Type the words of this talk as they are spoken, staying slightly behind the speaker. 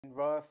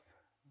Rough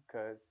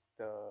because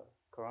the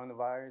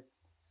coronavirus,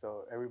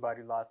 so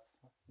everybody lost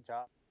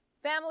jobs.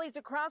 Families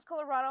across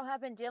Colorado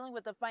have been dealing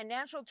with the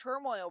financial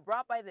turmoil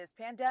brought by this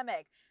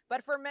pandemic.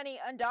 But for many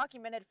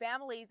undocumented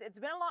families, it's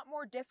been a lot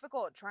more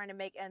difficult trying to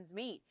make ends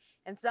meet,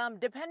 and some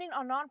depending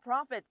on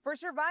nonprofits for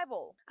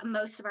survival.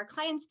 Most of our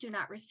clients do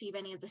not receive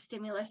any of the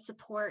stimulus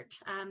support.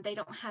 They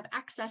don't have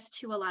access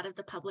to a lot of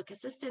the public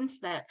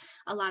assistance that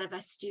a lot of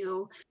us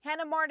do.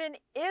 Hannah Martin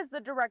is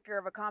the director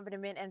of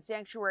Accompaniment and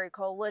Sanctuary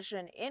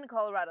Coalition in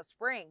Colorado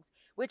Springs,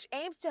 which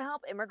aims to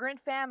help immigrant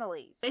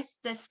families. With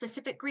the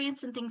specific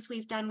grants and things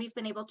we've done, we've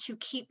been able to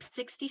keep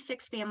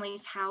 66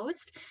 families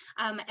housed,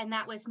 and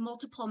that was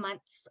multiple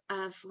months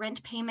of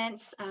rent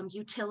payments,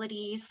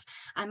 utilities,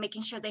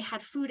 making sure they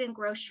had food and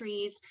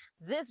groceries.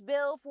 This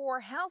bill for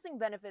housing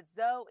benefits,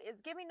 though, is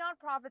giving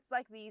nonprofits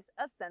like these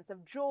a sense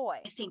of joy.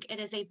 I think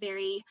it is a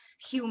very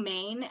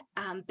humane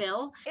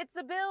bill. It's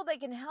a bill that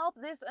can help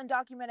this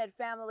undocumented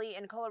family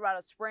in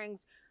Colorado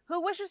Springs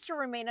who wishes to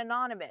remain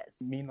anonymous.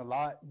 It mean a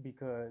lot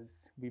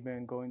because we've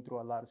been going through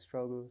a lot of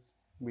struggles.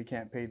 We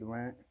can't pay the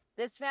rent.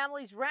 This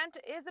family's rent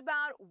is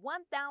about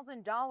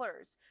 $1,000.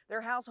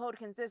 Their household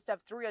consists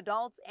of 3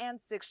 adults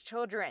and 6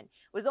 children,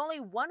 with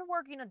only one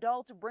working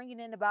adult bringing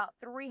in about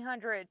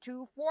 $300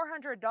 to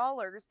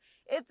 $400.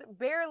 It's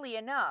barely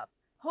enough.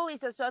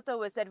 Julissa Soto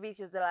with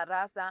Servicios de la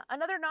Raza,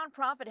 another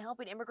nonprofit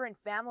helping immigrant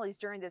families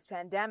during this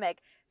pandemic,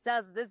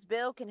 says this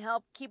bill can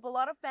help keep a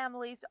lot of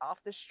families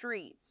off the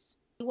streets.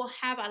 We will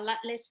have a lot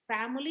less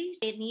families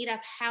in need of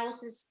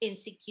houses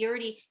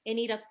insecurity, in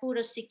need of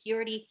food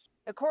security.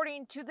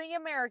 According to the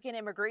American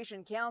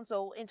Immigration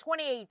Council, in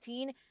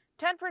 2018,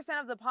 10%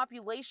 of the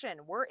population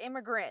were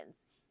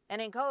immigrants. And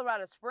in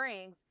Colorado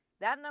Springs,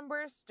 that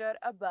number stood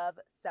above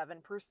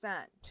 7%.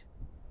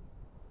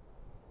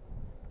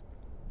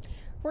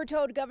 We're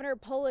told Governor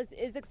Polis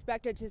is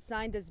expected to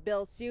sign this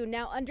bill soon.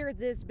 Now, under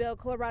this bill,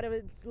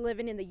 Coloradans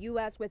living in the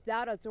U.S.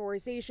 without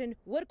authorization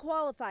would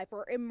qualify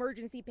for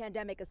emergency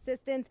pandemic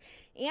assistance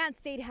and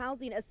state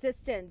housing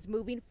assistance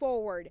moving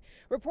forward.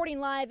 Reporting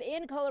live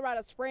in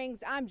Colorado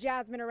Springs, I'm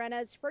Jasmine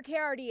Arenas for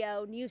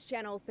KRDO News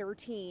Channel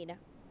 13.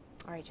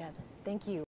 All right, Jasmine, thank you.